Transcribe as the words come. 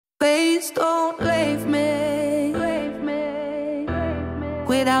Please don't leave me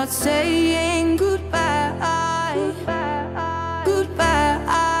without saying goodbye. Goodbye.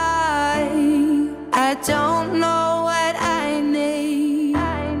 I don't know what I need,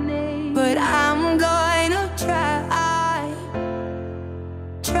 but I'm going to try.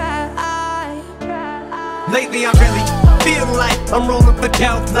 Lately I really feel like I'm rolling for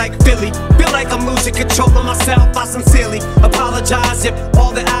death like Philly. Feel like I'm losing control of myself. I sincerely apologize if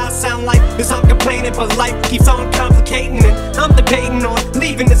all that I sound like is I'm complaining, but life keeps on complicating, and I'm debating on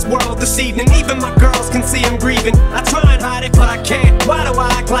leaving this world this evening. Even my girls can see I'm grieving. I try and hide it, but I can't. Why do I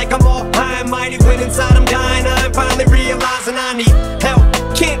act like I'm all high and mighty when inside I'm dying? I'm finally realizing I need help.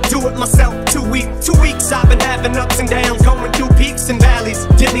 Can't do it myself, too weak. 2 weeks I've been having ups and downs, going through peaks and valleys,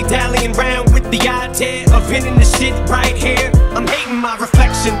 dilly-dallying round with the idea of ending this shit right here. I'm hating my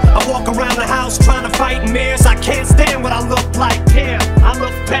reflection. I walk around the house trying to fight mirrors. I can't stand what I look like. Yeah, I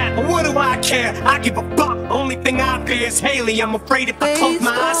look fat, but what do I care? I give a fuck. Only thing I fear is Haley. I'm afraid if I close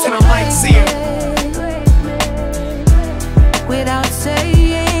my eyes and I might see her without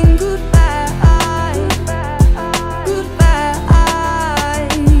saying goodbye.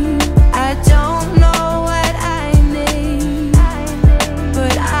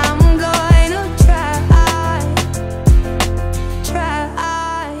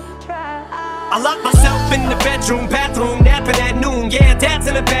 I lock myself in the bedroom, bathroom, napping at noon. Yeah, dad's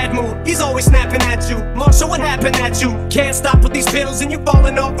in a bad mood, he's always snapping at you. Marshall, what happened at you? Can't stop with these pills and you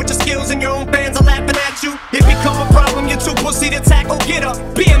falling off with your skills, and your own fans are laughing at you. It become a problem, you're too pussy to tackle. Get up,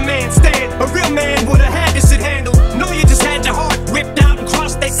 be a man, stand. A real man would've had this shit handled. No, you just had your heart ripped out and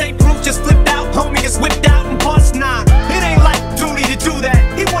crushed. They say proof just flipped out, homie is whipped out and bust. Nah, it ain't like duty to do that.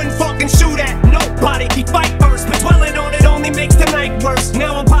 He wouldn't fucking shoot at nobody, he fight first, but dwelling on it only makes the night worse.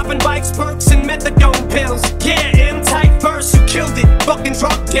 Now I'm popping bikes, perks, and methadone pills. Yeah, M-type first, you killed it. Fucking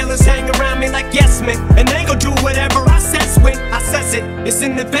drug dealers hang around me like yes men, and they gon' do whatever I says when I says it. It's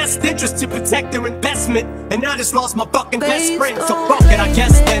in the best interest to protect their investment, and I just lost my fucking best friend, so fuck it, I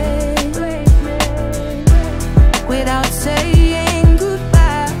guess then. Without saying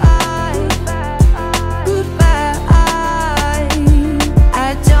goodbye, goodbye.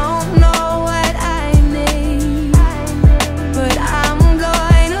 I don't know what I need, but I'm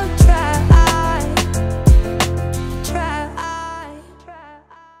going to try.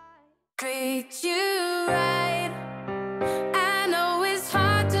 Treat you right. I know it's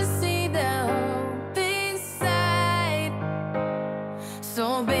hard to see the hope inside,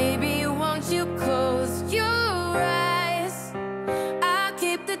 so baby, won't you close your eyes? I'll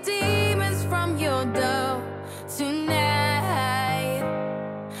keep the demons from your door tonight,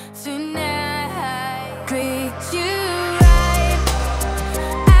 tonight. Treat you right.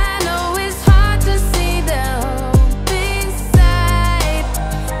 I know it's hard to see the hope inside,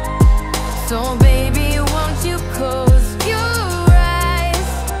 so baby, won't you close your eyes?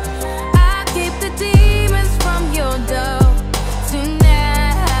 I'll keep the demons from your door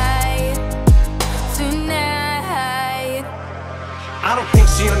tonight, tonight. I don't think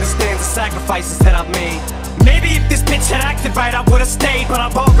she understands the sacrifices that I've made. Maybe if this bitch had acted right, I would've stayed, but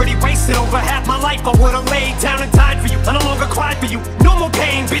I've already wasted over half my life. I would've laid down and died for you. I no longer cried for you. No more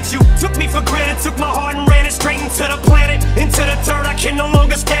pain, bitch. You took me for granted, took my heart and ran it straight into the planet, into the dirt. I can no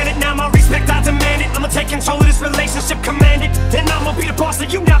longer stand it. Now my respect, I demand it. I'ma take control of this relationship, command it, and I'ma be the boss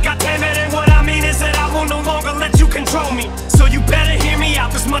of you now, goddammit. And what I mean is that I will no longer let you control me. So you better hear me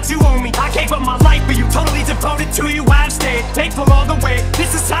out, this much you owe me. I gave up my life for you, totally devoted to you. I've stayed faithful all the way.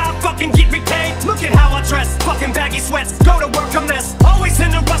 This is how I fucking get repaid. Look at how I dress, fucking baggy sweats, go to work a mess, always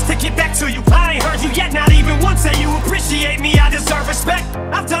in a rush to get back to you. I ain't heard you yet, not even once say you appreciate me. I deserve respect.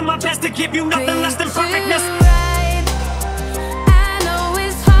 I've done my best to give you nothing less than perfectness. Right. I know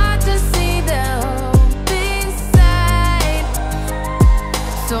it's hard to see the hope inside,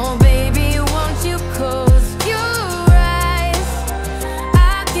 so baby, won't you close your eyes?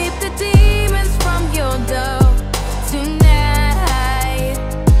 I'll keep the demons from your door tonight,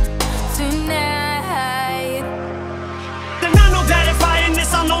 tonight. Then I know that if I end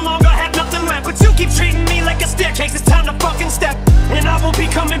this, I'll no longer have nothing left. But you keep treating me like a staircase, it's time to fucking step. And I won't be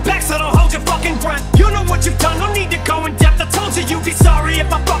coming back, so don't hold your fucking breath. You know what you've done, no need to go in depth. I told you you'd be sorry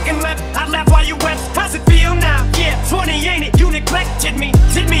if I fucking left. I laughed while you wept. How's it feel now? Yeah, 20 ain't it? You neglected me.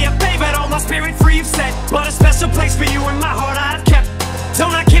 Did me a favor, all my spirit free, you said. But a special place for you in my heart I've kept.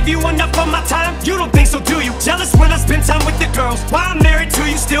 Don't I give you enough of my time? You don't think so, do you? Jealous when I spend time with the girls. Why I'm married to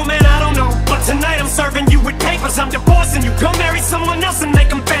you still, man, I don't know. But tonight I'm serving you with papers, I'm divorcing you. Go marry someone else and make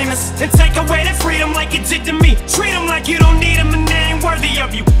them famous, and take away their freedom like you did to me. Treat them like you don't need them, and they ain't worthy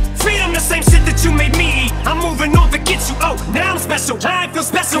of you. Freedom, the same shit that you made me eat. I'm moving on, forget you. Oh, now I'm special. I ain't feel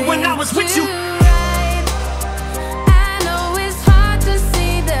special when I was with you. I know it's hard to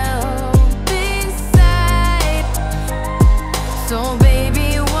see the hope inside. So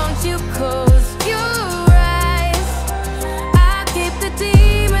baby, won't you close your eyes? I'll keep the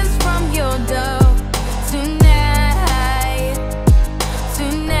demons from your door tonight,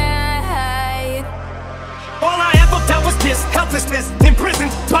 tonight. All I ever felt was this helplessness,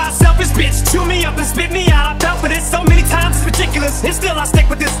 imprisoned by a selfish bitch. Chew me up and spit me out. I felt for this so many times, it's ridiculous. And still I stick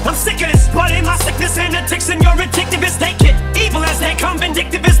with this, I'm sick of this. But in my sickness and addiction, you're addictive as they get. Evil as they come,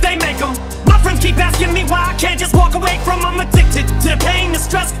 vindictive as they make them. My friends keep asking me why I can't just walk away from them. I'm addicted to the pain, the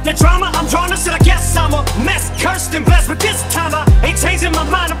stress, the drama. I'm drawn to shit, I guess I'm a mess. Cursed and blessed, but this time I ain't changing my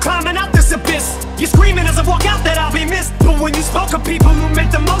mind. I'm climbing out this abyss. You're screaming as I walk out that I'll be missed. But when you spoke of people who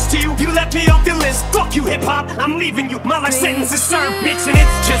meant the most to you, you left me off your list. Fuck you, hip-hop, I'm leaving you. My life sentence is served, bitch, and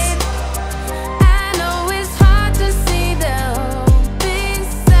it's just... I know it's hard to see the hope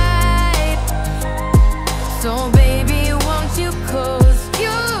inside. So baby, won't you close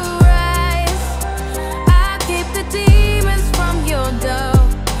your eyes? I'll keep the demons from your door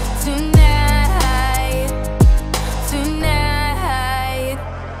tonight, tonight.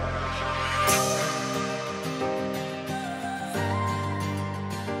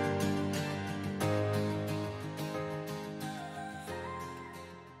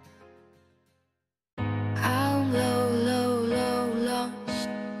 I'm low, low, low, lost.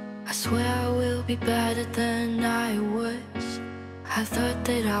 I swear I will be better than I was. I thought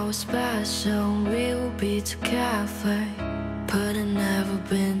that I was special, we would be together. But I've never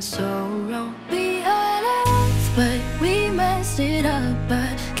been so wrong. We had us, but we messed it up.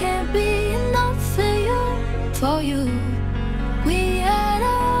 But can't be enough for you. We had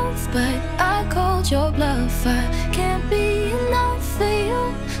us, but I called your bluff. I can't be enough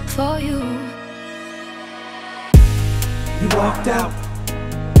for you. You walked out,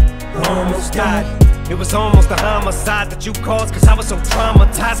 you almost died. It was almost a homicide that you caused, cause I was so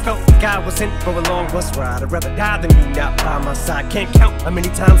traumatized. Felt like I was in for a long bus ride. I'd rather die than you not by my side. Can't count how many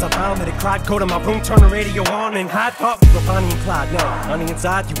times I vomited, cried. Go to my room, turn the radio on and hide. Thought we were Bonnie and Clyde. No, on the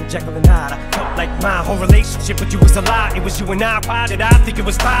inside you were Jekyll and Hyde. I felt like my whole relationship with you was a lie. It was you and I. Why did I think it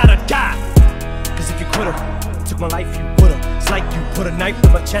was fine or die? Cause if you could've took my life, you would've. It's like you put a knife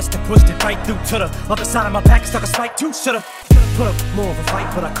through my chest and pushed it right through to the other side of my back. Stuck a spike too. Should've put up more of a fight,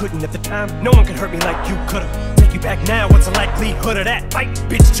 but I couldn't at the time. No one could hurt me like you could've. Take you back now, what's the likelihood of that? Fight,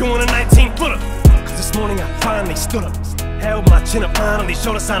 bitch, chewing a 19-footer. Cause this morning I finally stood up, held my chin up, finally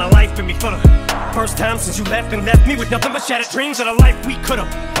showed a sign of life in me for the first time since you left, and left me with nothing but shattered dreams of the life we could've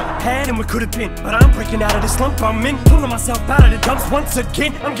had and we could've been. But I'm breaking out of this slump I'm in, pulling myself out of the dumps once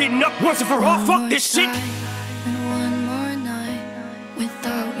again. I'm getting up once and for all, fuck this shit. And one more night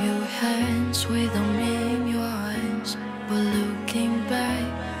without your hands, without me in your eyes. But looking back,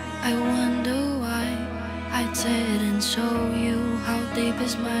 I wonder why I didn't show you how deep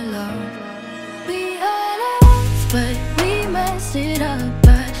is my love. We had us, but we messed it up.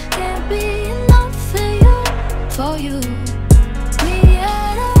 But can't be enough for you. We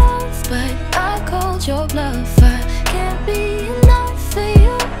had us, but I called your bluff. I can't be enough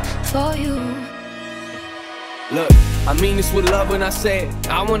for you. Look, I mean this with love when I say it.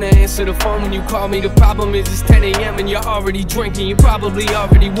 I wanna answer the phone when you call me. The problem is it's 10 AM and you're already drinking. You're probably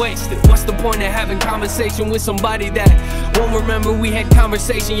already wasted. What's the point of having conversation with somebody that won't remember we had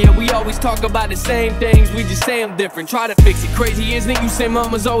conversation? Yeah, we always talk about the same things, we just say them different. Try to fix it, crazy isn't it? You say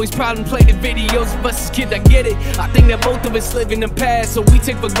mama's always proud and play the videos of us as kids, I get it. I think that both of us live in the past, so we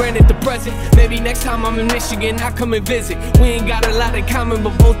take for granted the present. Maybe next time I'm in Michigan, I'll come and visit. We ain't got a lot in common,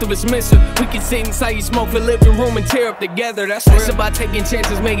 but both of us miss her. We can sit inside your smoke the living room and tear up together. That's real. It's about taking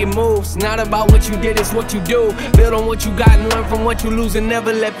chances, making moves. Not about what you did, it's what you do. Build on what you got and learn from what you lose, and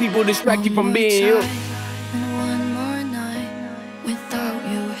never let people distract you from being you. And one more night without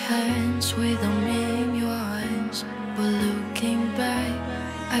your hands, without me in your eyes. But looking back,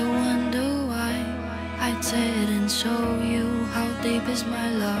 I wonder why I didn't show you how deep is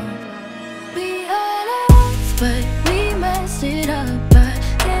my love. We had us, but we messed it up. But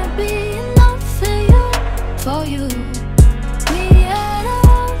can't be enough for you. We had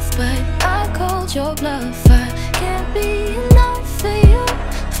us, but I called your bluff. I can't be enough for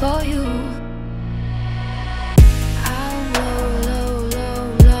you. I'm low, low, low,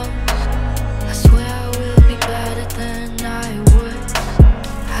 lost. I swear I will be better than I was.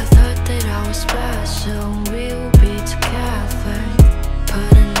 I thought that I was special, we would be together.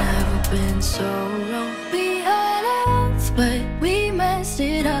 But I've never been so wrong. We had us, but we messed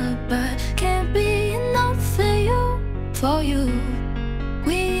it up. But can't be enough for you.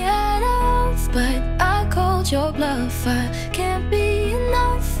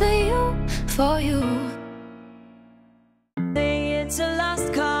 for you. It's a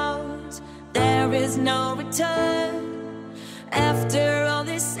lost cause, there is no return. After all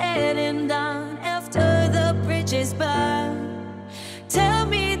is said and done, after the bridge is burned, tell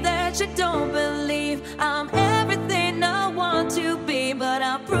me that you don't believe I'm everything I want to be, but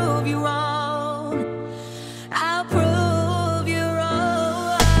I'll prove you wrong. I'll prove you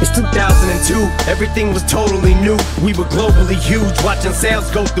wrong. It's 2002, everything was totally new. We were globally huge, watching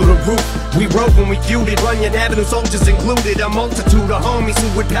sales go through the roof. We rode when we feuded, Runyon Avenue soldiers included. A multitude of homies who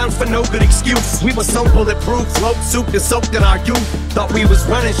would pounce for no good excuse. We were so bulletproof, smoked soup and soaked in our youth. Thought we was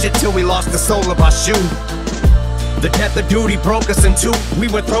running shit till we lost the sole of our shoe. The death of duty broke us in two. We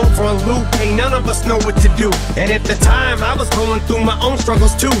were thrown for a loop, ain't none of us know what to do. And at the time, I was going through my own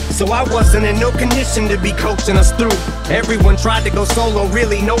struggles too. So I wasn't in no condition to be coaching us through. Everyone tried to go solo,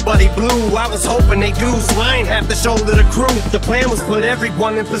 really nobody blew. I was hoping they do, so I ain't have to shoulder the crew. The plan was put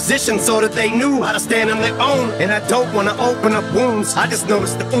everyone in position so that they knew how to stand on their own. And I don't wanna open up wounds, I just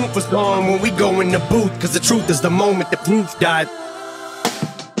noticed the oomph was gone when we go in the booth. Cause the truth is the moment the proof died.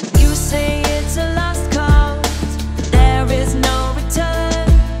 You say it's a lost cause, there is no return.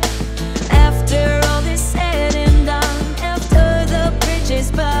 After all is said and done, after the bridge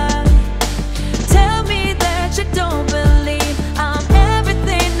is burned, tell me that you don't believe I'm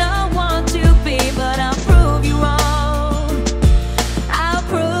everything I want to be, but I'll prove you wrong. I'll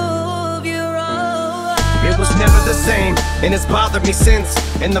prove you wrong. It was never the same, and it's bothered me since.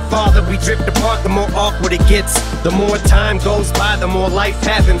 And the farther we drift apart, the more awkward it gets. The more time goes by, the more life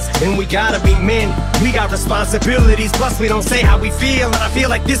happens. And we gotta be men, we got responsibilities. Plus we don't say how we feel, and I feel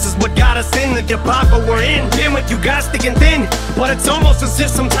like this is what got us in the debacle we're in. Been with you guys thick and thin, but it's almost as if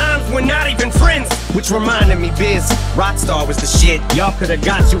sometimes we're not even friends. Which reminded me, Biz, Rockstar was the shit. Y'all could've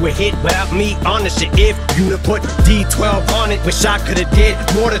got you a hit without me on the shit. If you'd have put D12 on it, wish I could've did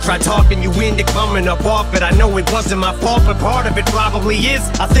more to try talking you into coming up off it. I know it wasn't my fault, but part of it probably is.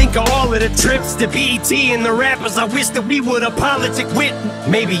 I think of all of the trips to BET and the rappers I wish that we would apologize with.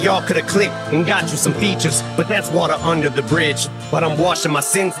 Maybe y'all could've clicked and got you some features, but that's water under the bridge. But I'm washing my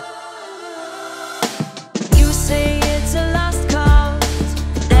sins. You say it's a lost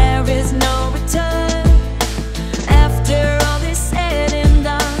cause, there is no return. After all is said and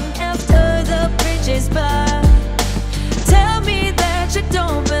done, after the bridge is burned, tell me that you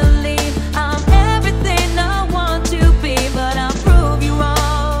don't believe I'm everything I want to be, but I'll prove you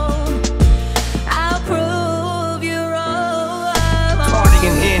wrong. I'll prove you wrong.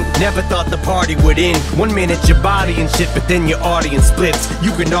 Partying in, never thought the party would end. 1 minute you're bodying shit, but then your audience splits.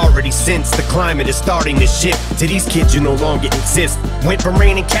 You can already sense the climate is starting to shift. To these kids you no longer exist. Went from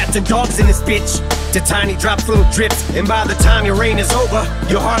raining cats and dogs in this bitch to tiny drops, little drips. And by the time your reign is over,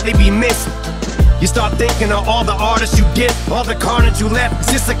 you'll hardly be missed. You start thinking of all the artists you did, all the carnage you left. Is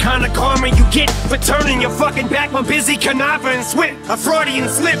this the kind of karma you get for turning your fucking back on busy Canava and Swift? A Freudian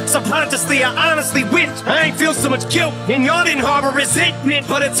slip, subconsciously I honestly wish I ain't feel so much guilt, and y'all didn't harbor resentment.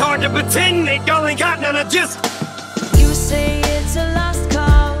 But it's hard to pretend that y'all ain't got none of just. You say it's a lost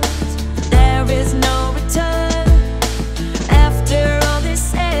cause, there is no return. After all is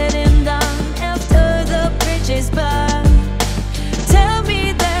said and done, after the bridge is burned, tell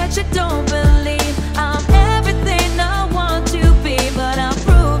me that you don't believe I'm everything I want to be, but I'll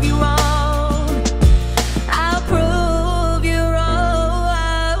prove you wrong. I'll prove you wrong.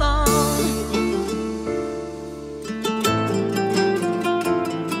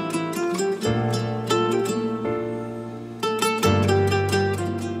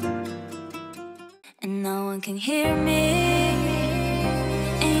 And no one can hear me,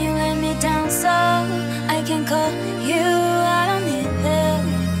 and you let me down, so I can call you. I don't need help,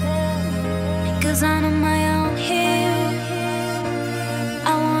 'cause I'm on my own here.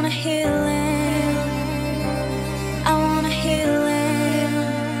 I want a healing, I want a healing,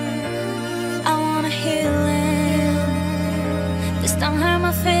 I want a healing. This don't hurt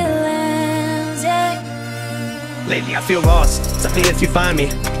my feelings, yeah. Lately I feel lost, so if you find me,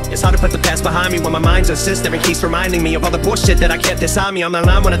 it's hard to put the past behind me when my mind's a sister and keeps reminding me of all the bullshit that I kept inside me. I'm not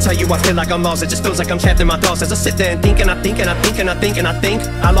lying when I tell you I feel like I'm lost. It just feels like I'm trapped in my thoughts as I sit there and think and I think and I think and I think and I think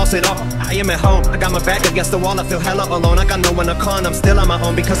I lost it all. I am at home, I got my back against the wall, I feel hella alone. I got no one to call and I'm still on my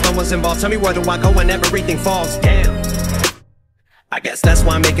own because no one's involved. Tell me where do I go when everything falls? Damn, I guess that's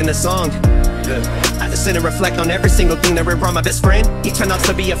why I'm making this song. I just sit and reflect on every single thing that went wrong. My best friend, he turned out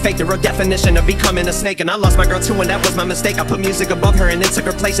to be a fake, the real definition of becoming a snake. And I lost my girl too, and that was my mistake. I put music above her and it took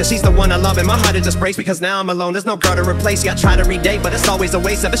her place, and she's the one I love, and my heart is just breaks because now I'm alone. There's no girl to replace. Yeah, I try to redate, but it's always a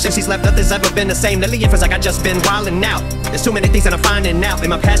waste. Ever since she's left, nothing's ever been the same. Lately it feels like I just been wildin' out. There's too many things that I'm finding out, and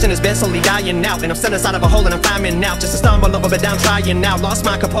my passion has been slowly dying out. And I'm stuck inside of a hole and I'm climbing out, just to stumble over but down trying now. Lost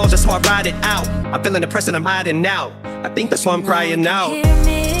my composure, so I ride it out. I'm feeling depressed and I'm hiding now. I think that's why I'm crying now.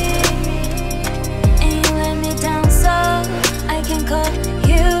 I can call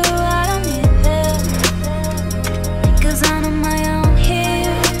you, I don't need help, 'cause I'm on my own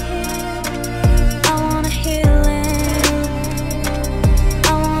here. I wanna heal it, I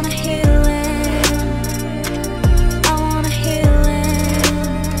wanna heal it, I wanna heal it.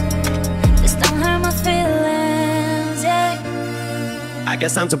 Just don't hurt my feelings, yeah. I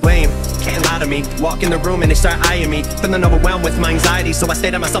guess I'm to blame, can't lie to me. Walk in the room and they start eyeing me, feeling overwhelmed with my anxiety. So I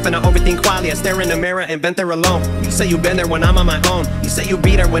stay to myself and I overthink quietly. I stare in the mirror and vent there alone. You say you've been there when I'm on my own. You say you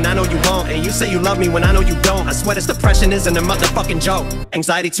be there when I know you won't. And you say you love me when I know you don't. I swear this depression isn't a motherfucking joke.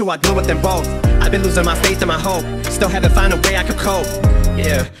 Anxiety too, I deal with them both. I've been losing my faith and my hope, still haven't found a way I could cope.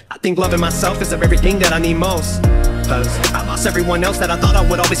 Yeah, I think loving myself is of everything that I need most. I lost everyone else that I thought I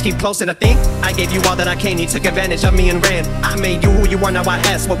would always keep close. And I think I gave you all that I can. You took advantage of me and ran. I made you who you are, now I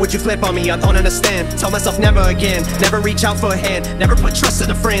ask, what would you flip on me? I don't understand. Told myself never again, never reach out for a hand, never put trust in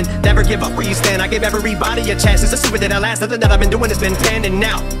a friend, never give up where you stand. I gave everybody a chance, it's a secret that I last. Nothing that I've been doing has been panning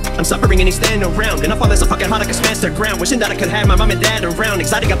now. I'm suffering and he's standing around, and I fall so fucking hard I can smash the ground. Wishing that I could have my mom and dad around.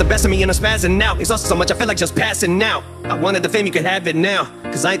 Anxiety got the best of me and I'm spazzing now. Exhausted so much I feel like just passing out. I wanted the fame, you could have it now,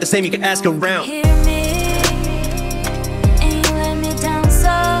 'cause I ain't the same, you can ask around.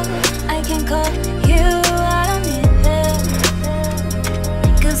 I can call you, I don't need help,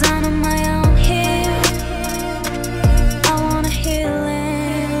 'cause I'm on my own here. I wanna heal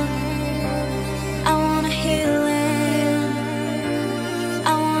it, I wanna heal it, I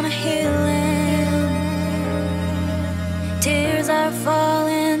wanna heal it. Tears are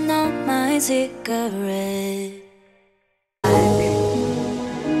falling on my cigarette.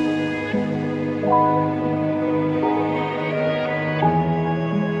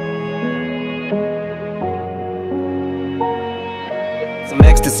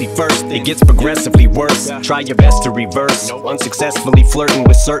 Ecstasy first, it gets progressively worse. Try your best to reverse, unsuccessfully flirting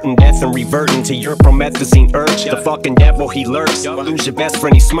with certain death and reverting to your promethazine urge. The fucking devil, he lurks. Lose your best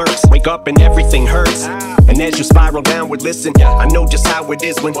friend, he smirks. Wake up and everything hurts. And as you spiral downward, listen, I know just how it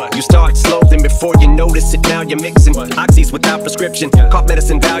is when you start slow, then before you notice it, now you're mixing oxys without prescription, cough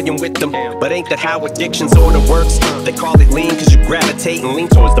medicine, Valium with them. But ain't that how addiction sorta works? They call it lean 'cause you gravitate and lean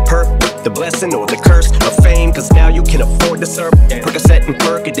towards the perk, the blessing or the curse of fame, 'cause now you can afford to serve Percocet and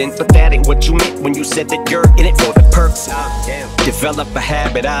Percodent. But that ain't what you meant when you said that you're in it for the perks. Develop a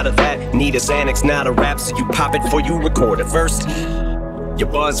habit out of that. Need a Xanax, not a rap, so you pop it before you record a verse. Your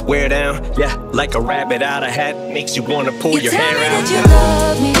buzz wear down, yeah, like a rabbit out of hat. Makes you wanna pull your hair out. You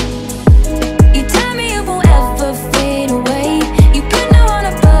love me, you tell me it won't ever fade away. You put no one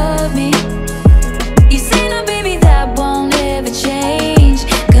above me. You say no, baby, that won't ever change.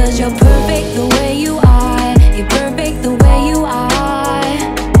 'Cause you're perfect the way you are. You're perfect the way you are.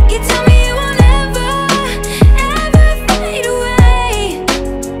 You tell me it won't ever, ever fade away.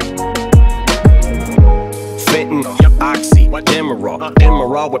 Fenton, Oxy,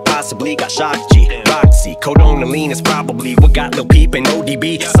 Demerol with possibly got shock G, Roxy, Codonaline is probably what got Lil Peep and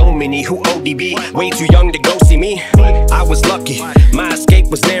ODB. So many who ODB, way too young to go see me. I was lucky, my escape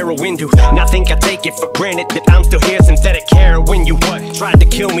was narrow window. Now think I take it for granted that I'm still here. Synthetic heroin, you tried to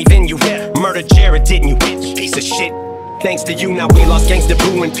kill me, then you murdered Jared, didn't you? Piece of shit. Thanks to you, now we lost Gangsta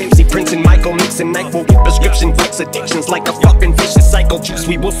Boo and Pimsy, Prince and Michael, mixing NyQuil, prescription flex addictions like a fucking vicious cycle. Juice,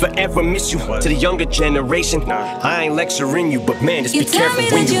 we will forever miss you. To the younger generation, I ain't lecturing you, but man, just be careful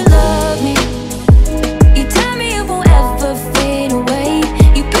when you love me. You tell me it won't ever fade away.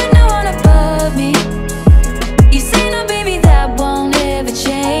 You put no one above me. You say no, baby, that won't ever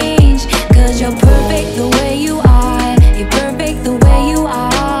change. 'Cause you're perfect the way you are. You're perfect the way you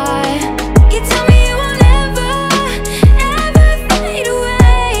are. You tell me it won't ever, ever fade away.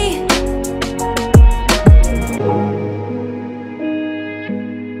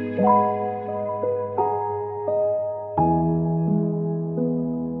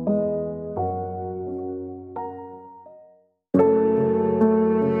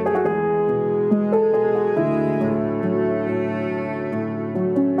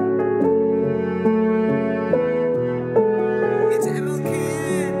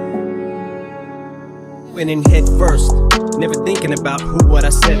 Went in head first, never thinking about who what I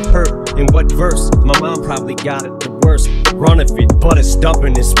said hurt. In what verse? My mom probably got it the worst. Run of it, but it's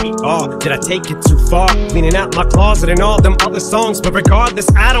stubborn and sweet. Oh, did I take it too far? Cleaning out my closet and all them other songs. But regardless,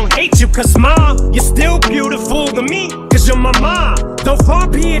 I don't hate you, cause mom, you're still beautiful to me, cause you're my mom. Though far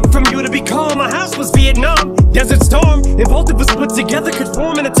be it from you to be calm, my house was Vietnam. Desert storm, and both of us put together could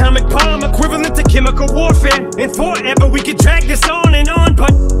form an atomic bomb, equivalent to chemical warfare. And forever we could drag this on and on,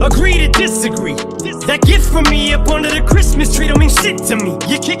 but agree to disagree. That gift from me up under the Christmas tree don't mean shit to me.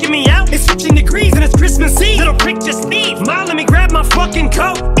 You're kicking me out, it's 15 degrees and it's Christmas Eve. Little prick, just leave. Ma, let me grab my fucking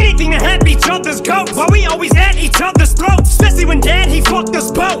coat. Anything to have each other's goats, while we always at each other's throats. Especially when dad, he fucked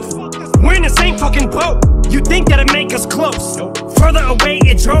us both. We're in the same fucking boat. You'd think that'd make us close. Further away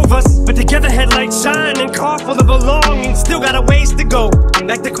it drove us, but together headlights shine and car full of belongings. Still got a ways to go.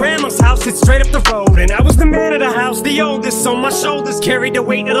 Back to grandma's house, it's straight up the road. And I was the man of the house, the oldest, so my shoulders carried the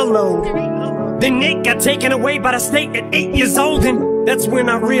weight of the load. Then Nick got taken away by the state at 8 years old, and that's when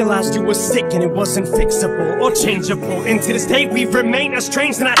I realized you were sick and it wasn't fixable or changeable. And to this day we've remained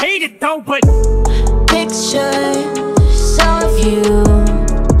estranged, and I hate it though, but pictures of you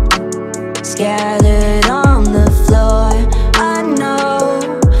scattered on the floor. I know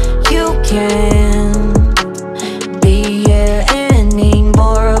you can't be here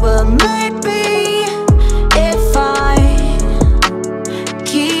anymore, but maybe if I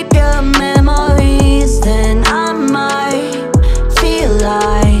keep your memories, then I might feel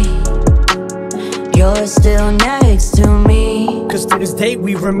like you're still next to me. Cause to this day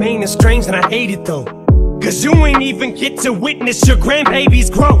we remain estranged, and I hate it though. Cause you ain't even get to witness your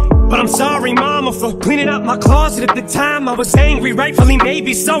grandbaby's growth. But I'm sorry, mama, for cleaning out my closet at the time. I was angry, rightfully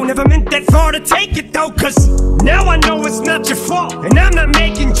maybe so. Never meant that far to take it though, cause now I know it's not your fault, and I'm not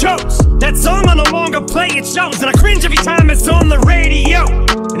making jokes. That song I no longer play, it shows, and I cringe every time it's on the radio.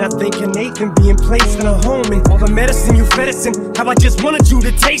 And I think of Nathan being placed in a home, and all the medicine you fed us, and how I just wanted you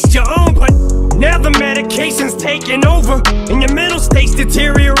to taste your own. But now the medication's taking over, and your mental state's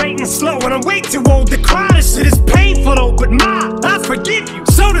deteriorating slow, and I'm way too old to cry. This shit is painful though, but ma, I forgive you.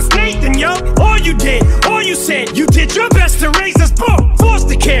 So does Nathan, yo. All you did, all you said, you did your best to raise us both. Forced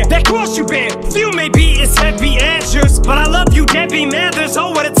to care, that cross you bear. Few may be as heavy as yours, but I love you, Debbie Mathers.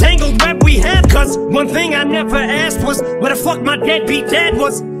 Oh, what a tangled web we have. Cause one thing I never asked was where the fuck my deadbeat dad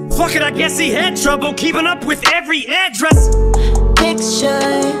was. Fuck it, I guess he had trouble keeping up with every address.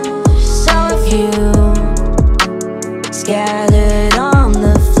 Pictures of you scattered on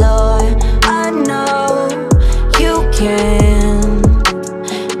the floor. I know you can't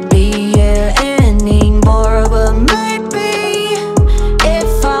be here anymore, but maybe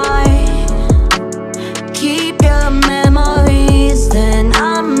if I keep your memories, then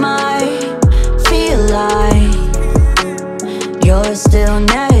I might feel like you're still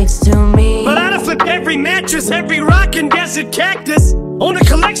next to me. But I'd have flipped every mattress, every rock and desert cactus, own a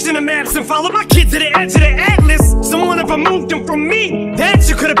collection of maps and follow my kids to the edge of the atlas. Someone ever moved them from me, that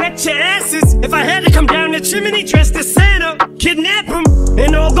you could've bet your asses. If I had to come down the chimney dressed as Santa, kidnap him.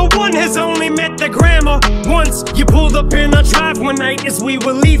 And although one has only met the grandma once, you pulled up in our drive one night as we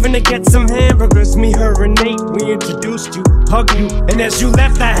were leaving to get some hamburgers. Me, her, and Nate, we introduced you, hugged you, and as you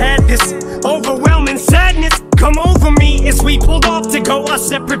left I had this overwhelming sadness come over me as we pulled off to go our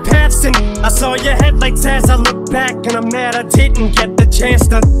separate paths. And I saw your headlights as I looked back, and I'm mad I didn't get the chance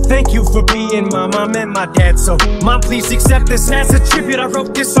to thank you for being my mom and my dad. So mom, please accept this as a tribute. I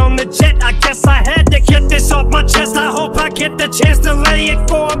wrote this on the jet, I guess I had to get this off my chest. I hope I get the chance to lay it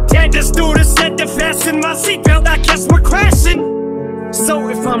for I'm dead. The stewardess said to fasten my seatbelt, I guess we're crashing. So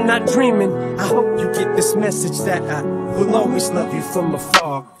if I'm not dreaming, I hope you get this message that I will always love you from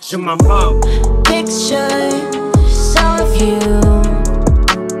afar. You're my mom. Pictures of you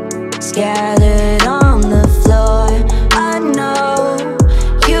scattered on the floor. I know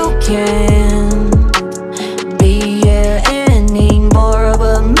you can't be here anymore,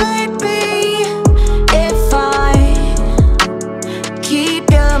 but maybe if I keep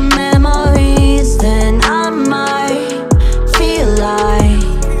your memories, then I might feel like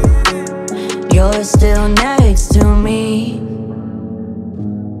you're still next to me.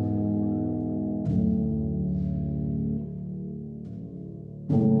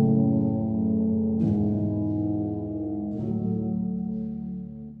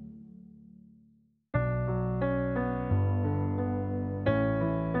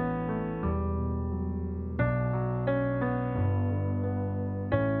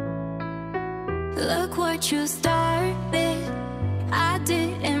 Look what you started. I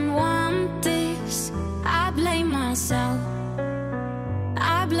didn't want this. I blame myself.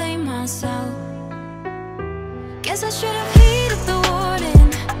 I blame myself. Guess I should have heeded the warning.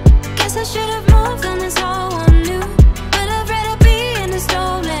 Guess I should have moved on this whole one new. But I'd rather be in the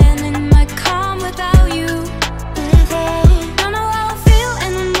stolen and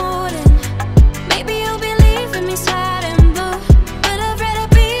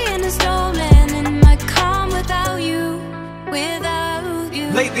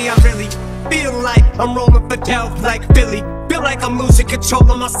lately I really feel like I'm rolling for Delph like Philly. Feel like I'm losing control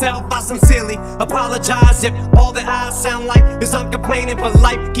of myself. I sincerely apologize if all that I sound like is I'm complaining, but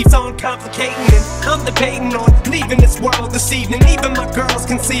life keeps on complicating, and I'm debating on leaving this world this evening. Even my girls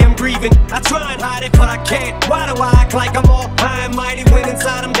can see I'm grieving. I try and hide it, but I can't. Why do I act like I'm all high and mighty when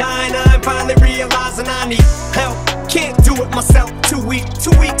inside I'm dying? I'm finally realizing I need help. Can't do it myself, too weak.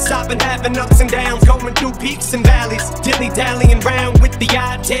 2 weeks I've been having ups and downs, going through peaks and valleys, dilly-dallying round with the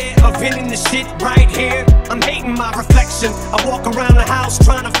idea of ending the shit right here. I'm hating my reflection. I walk around the house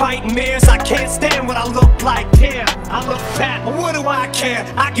trying to fight mirrors. I can't stand what I look like. Yeah, I look fat, but what do I care?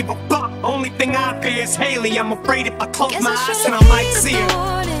 I give a fuck. Only thing I fear is Haley. I'm afraid if I close my eyes and I might see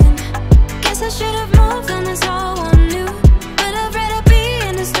her. Guess I should have moved and it's all I knew. But I'd rather be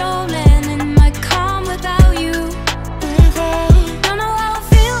in the stolen in my calm without you. Don't know how I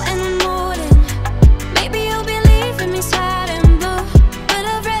feel anymore then. Maybe you'll be leaving me sad and blue. But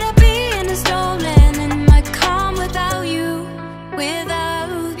I'd rather be in the stolen in my calm without you.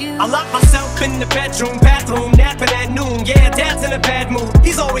 Without you. I lock myself in the bathroom, napping at noon. Yeah, dad's in a bad mood.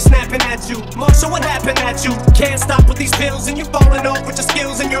 He's always snapping at you. Marshall, what happened at you? Can't stop with these pills and you falling off with your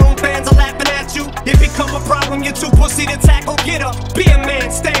skills, and your own fans are laughing at you. It become a problem, you're too pussy to tackle. Get up, be a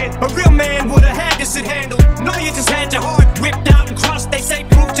man, stand. A real man would've had this shit handled. No, you just had your heart ripped out and crushed. They say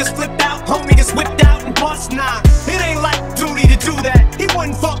proof just flipped out. Homie just whipped out and bust. Nah, it ain't like duty to do that. He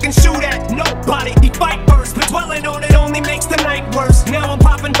wouldn't fucking shoot at nobody. He fight first, but dwelling on it only makes the night worse. Now I'm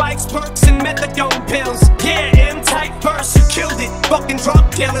popping bikes, perks, and methadone pills. Yeah, M-type first, you killed it. Fucking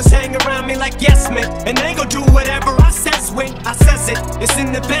drug dealers hang around me like yes men, and they gon' do whatever I says when I says it. It's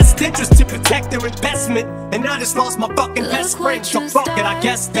in the best interest to protect their investment, and I just lost my fucking best friend, so fuck it, I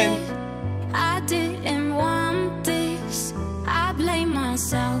guess then. I didn't want this. I blame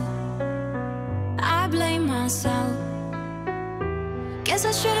myself. I blame myself. Guess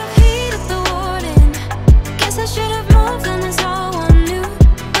I should've